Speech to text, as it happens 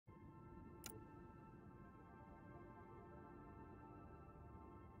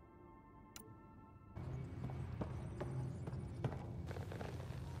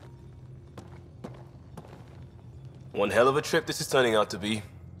One hell of a trip this is turning out to be.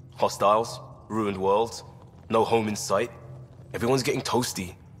 Hostiles, ruined worlds, no home in sight. Everyone's getting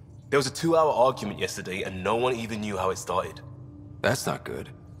toasty. There was a 2-hour argument yesterday and no one even knew how it started. That's not good.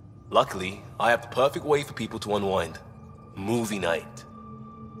 Luckily, I have the perfect way for people to unwind. Movie night.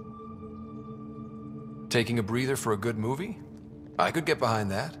 Taking a breather for a good movie? I could get behind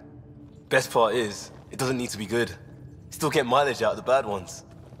that. Best part is, it doesn't need to be good. Still get mileage out of the bad ones.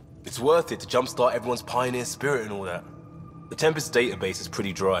 It's worth it to jumpstart everyone's pioneer spirit and all that. The Tempest database is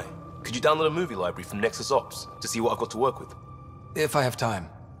pretty dry. Could you download a movie library from Nexus Ops to see what I've got to work with? If I have time.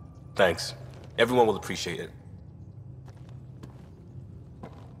 Thanks. Everyone will appreciate it.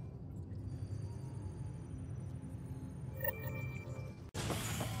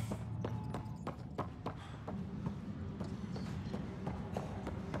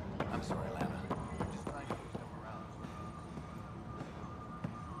 I'm sorry, Lana. I'm just trying to move them around.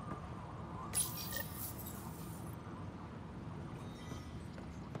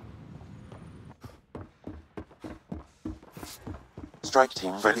 Strike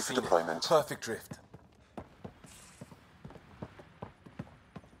team ready for deployment. Perfect drift.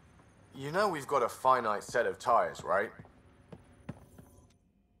 You know we've got a finite set of tires, right?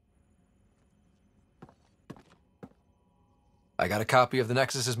 I got a copy of the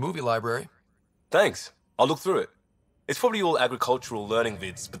Nexus's movie library. Thanks. I'll look through it. It's probably all agricultural learning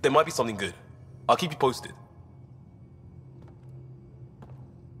vids, but there might be something good. I'll keep you posted.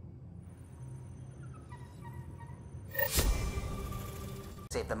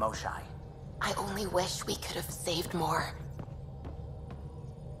 Save the Moshai. I only wish we could have saved more.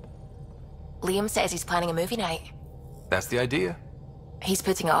 Liam says he's planning a movie night. That's the idea. He's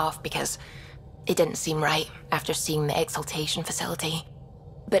putting it off because it didn't seem right after seeing the exaltation facility.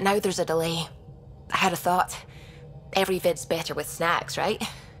 But now there's a delay. I had a thought. Every vid's better with snacks, right?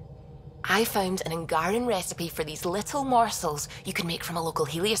 I found an Angaran recipe for these little morsels you can make from a local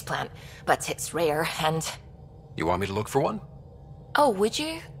Helios plant, but it's rare and... You want me to look for one? Oh, would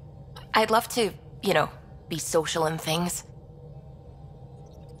you? I'd love to, you know, be social and things.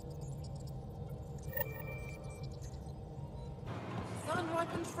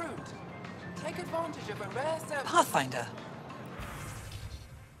 Sun-ripened fruit. Take advantage of a rare service. Pathfinder.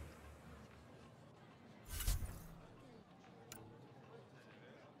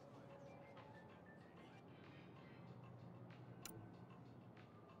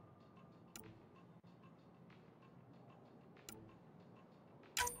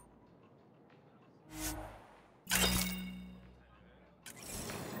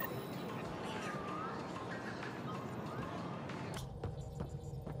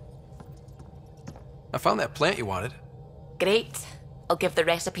 I found that plant you wanted. Great. I'll give the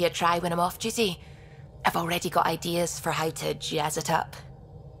recipe a try when I'm off duty. I've already got ideas for how to jazz it up.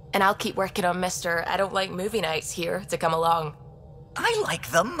 And I'll keep working on Mr. I don't like movie nights here to come along. I like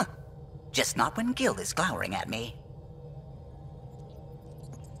them. Just not when Gil is glowering at me.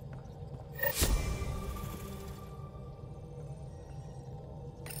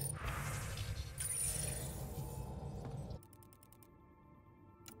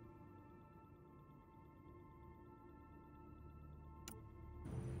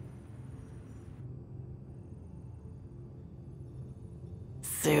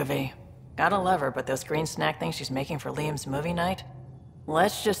 Suvi. Gotta love her, but those green snack things she's making for Liam's movie night?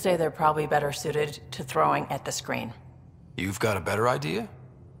 Let's just say they're probably better suited to throwing at the screen. You've got a better idea?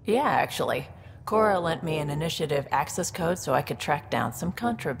 Yeah, actually. Cora lent me an initiative access code so I could track down some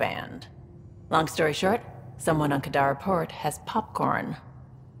contraband. Long story short, someone on Kadara Port has popcorn.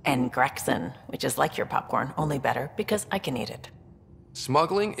 And Grexon, which is like your popcorn, only better because I can eat it.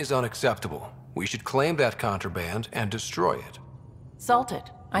 Smuggling is unacceptable. We should claim that contraband and destroy it. Salt it.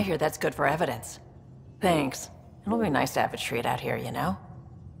 I hear that's good for evidence. Thanks. It'll be nice to have a treat out here, you know?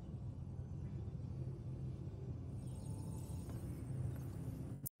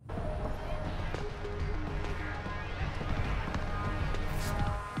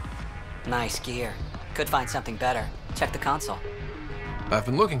 Nice gear. Could find something better. Check the console. I've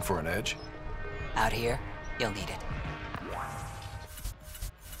been looking for an edge. Out here, you'll need it.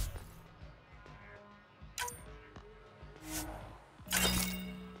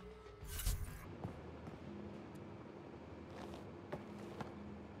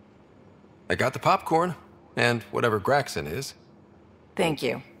 I got the popcorn, and whatever Graxon is. Thank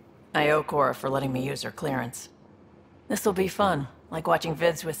you. I owe Cora for letting me use her clearance. This'll be fun, like watching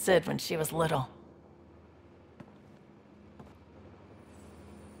vids with Sid when she was little.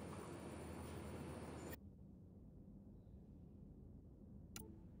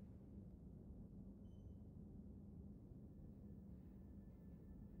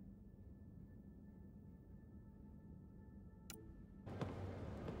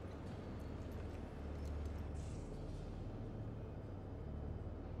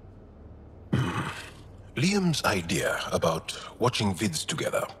 Liam's idea about watching vids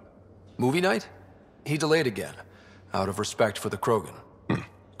together. Movie night? He delayed again, out of respect for the Krogan.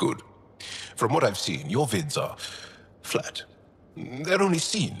 Good. From what I've seen, your vids are flat. They're only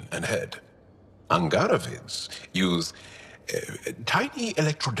seen and heard. Angara vids use tiny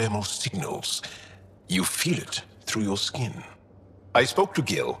electrodermal signals. You feel it through your skin. I spoke to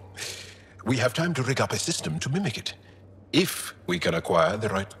Gil. We have time to rig up a system to mimic it, if we can acquire the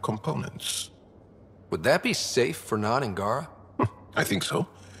right components. Would that be safe for non-Angara? I think so.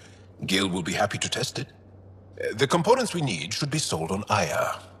 Gil will be happy to test it. The components we need should be sold on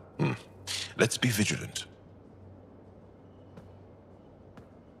Aya. Let's be vigilant.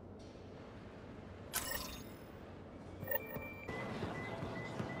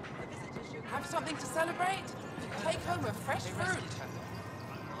 Have something to celebrate? Take home a fresh fruit.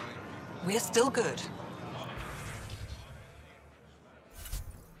 We're still good.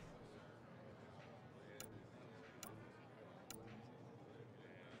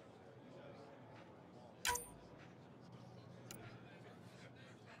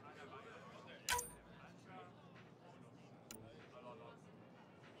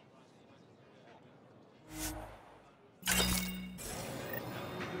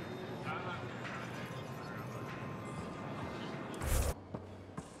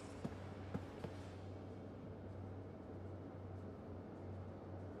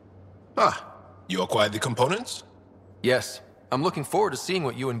 You acquired the components? Yes. I'm looking forward to seeing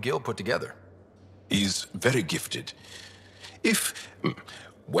what you and Gil put together. He's very gifted.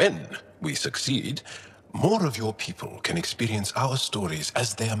 When we succeed, more of your people can experience our stories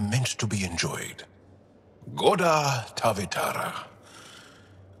as they are meant to be enjoyed. Goda Tavitara,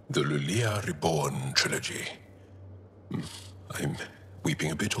 the Lulia Reborn trilogy. I'm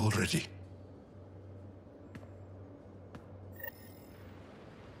weeping a bit already.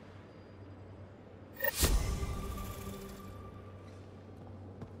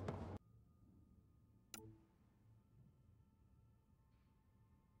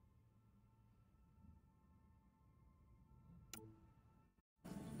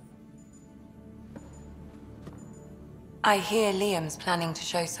 I hear Liam's planning to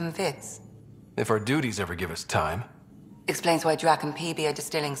show some vids. If our duties ever give us time. Explains why Drac and PB are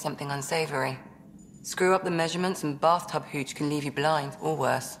distilling something unsavory. Screw up the measurements and bathtub hooch can leave you blind, or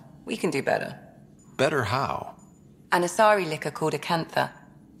worse. We can do better. Better how? An Asari liquor called Acantha.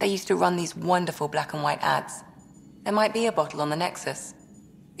 They used to run these wonderful black and white ads. There might be a bottle on the Nexus.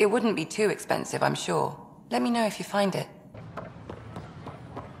 It wouldn't be too expensive, I'm sure. Let me know if you find it.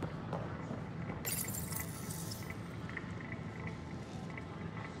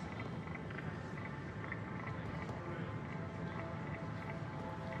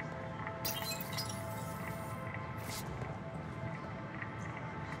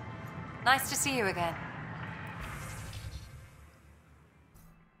 Nice to see you again.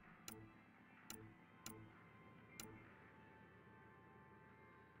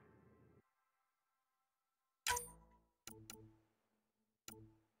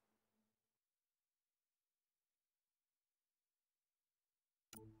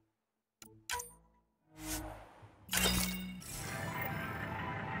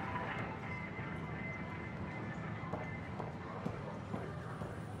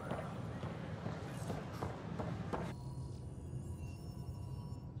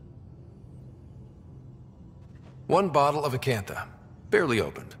 One bottle of Acantha, barely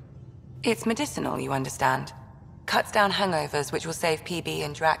opened. It's medicinal, you understand. Cuts down hangovers, which will save PB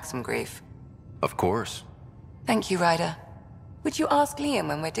and Drac some grief. Of course. Thank you, Ryder. Would you ask Liam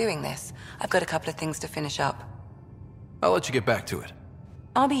when we're doing this? I've got a couple of things to finish up. I'll let you get back to it.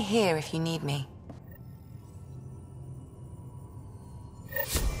 I'll be here if you need me.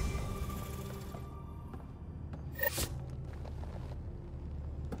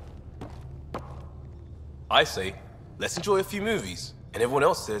 I say, let's enjoy a few movies. And everyone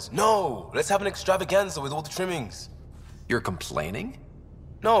else says, no, let's have an extravaganza with all the trimmings. You're complaining?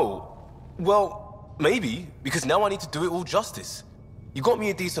 No. Well, maybe, because now I need to do it all justice. You got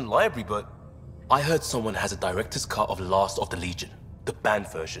me a decent library, but I heard someone has a director's cut of Last of the Legion. The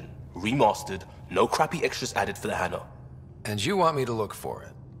banned version. Remastered, no crappy extras added for the Hannah. And you want me to look for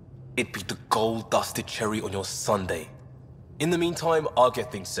it? It'd be the gold-dusted cherry on your sundae. In the meantime, I'll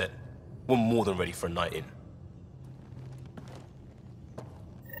get things set. We're more than ready for a night in.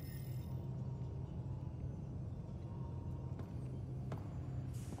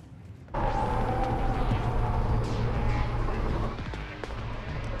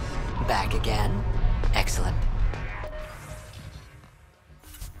 Back again? Excellent.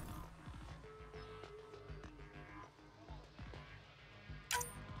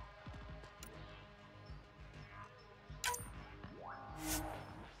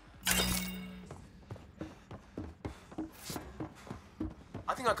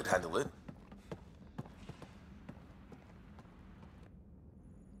 think I could handle it.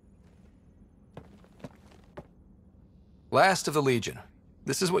 Last of the Legion.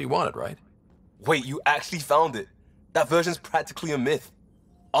 This is what you wanted, right? Wait, you actually found it? That version's practically a myth.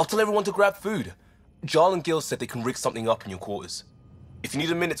 I'll tell everyone to grab food. Jaal and Gil said they can rig something up in your quarters. If you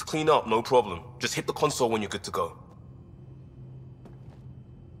need a minute to clean up, no problem. Just hit the console when you're good to go.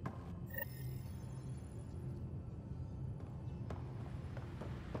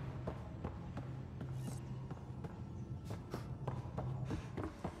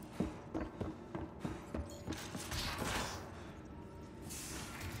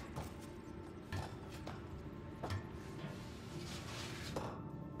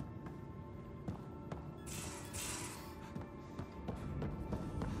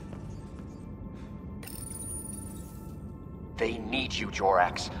 They need you,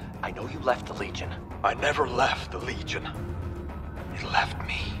 Jorax. I know you left the Legion. I never left the Legion. It left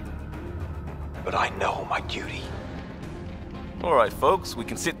me. But I know my duty. Alright folks, we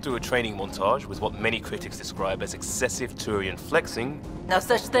can sit through a training montage with what many critics describe as excessive Turian flexing. No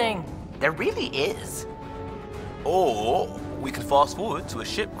such thing. There really is. Or we can fast forward to a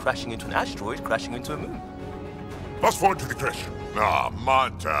ship crashing into an asteroid crashing into a moon. Fast forward to the crash. Ah,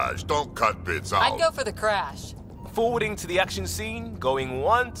 montage. Don't cut bits out. I'd go for the crash. Forwarding to the action scene, going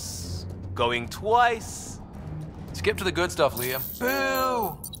once, going twice. Skip to the good stuff, Liam.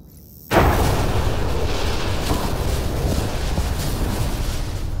 Boo!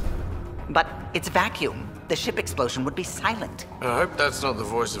 But it's vacuum. The ship explosion would be silent. I hope that's not the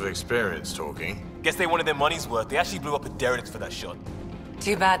voice of experience talking. Guess they wanted their money's worth. They actually blew up a derelict for that shot.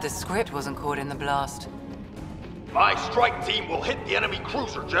 Too bad the script wasn't caught in the blast. My strike team will hit the enemy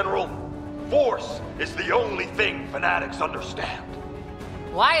cruiser, General. Force is the only thing fanatics understand.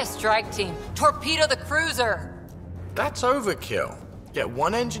 Why a strike team? Torpedo the cruiser! That's overkill. Get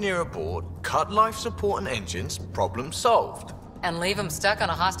one engineer aboard, cut life support and engines, problem solved. And leave them stuck on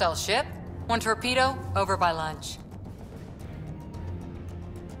a hostile ship? One torpedo, over by lunch.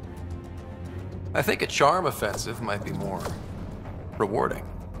 I think a charm offensive might be more rewarding.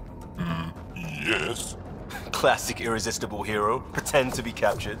 Yes. Classic irresistible hero. Pretend to be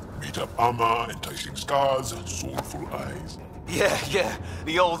captured. Beat up armor, enticing scars, soulful eyes. Yeah.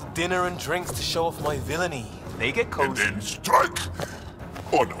 The old dinner and drinks to show off my villainy. They get cozy. And then strike!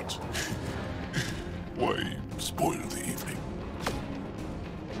 Or not. Why spoil the evening?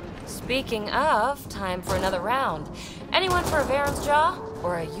 Speaking of, time for another round. Anyone for a Varen's Jaw?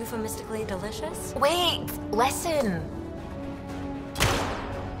 Or a euphemistically delicious? Wait, listen.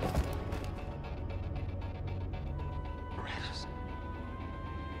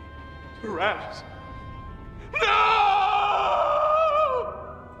 Tyrannus.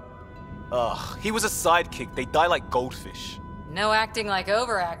 Ugh, he was a sidekick. They die like goldfish. No acting like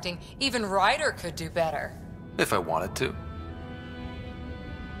overacting. Even Ryder could do better. If I wanted to.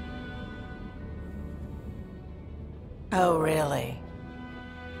 Oh, really?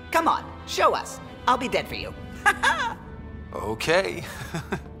 Come on, show us. I'll be dead for you. Okay.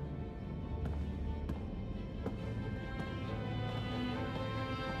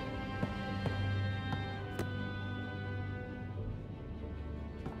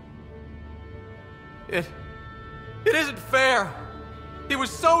 It isn't fair. He was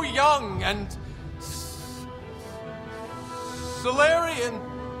so young and Solarian.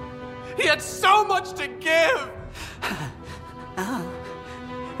 He had so much to give. Oh,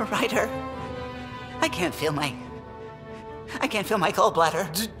 Ryder. I can't feel my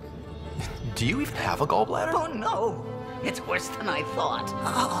gallbladder. Do you even have a gallbladder? Oh no, it's worse than I thought.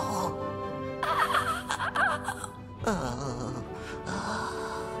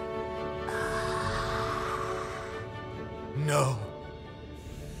 No.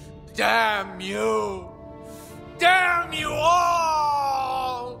 Damn you! Damn you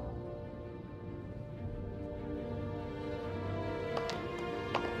all!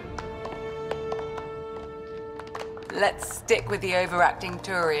 Let's stick with the overacting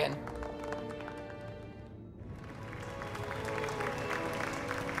Turian.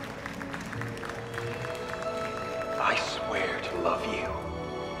 I swear to love you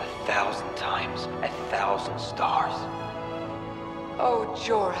 1,000 times, 1,000 stars. Oh,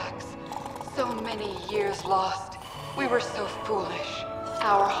 Jorax. So many years lost. We were so foolish.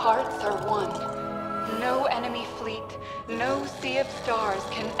 Our hearts are one. No enemy fleet, no sea of stars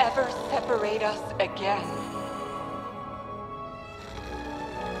can ever separate us again.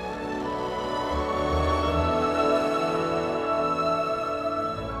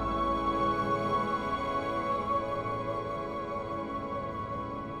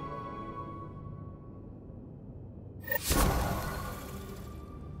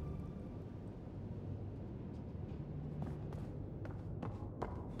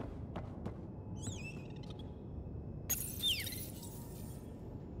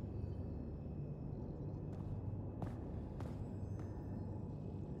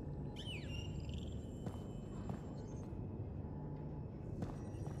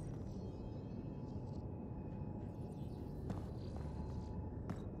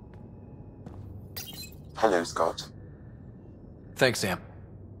 Hello, Scott. Thanks, Sam.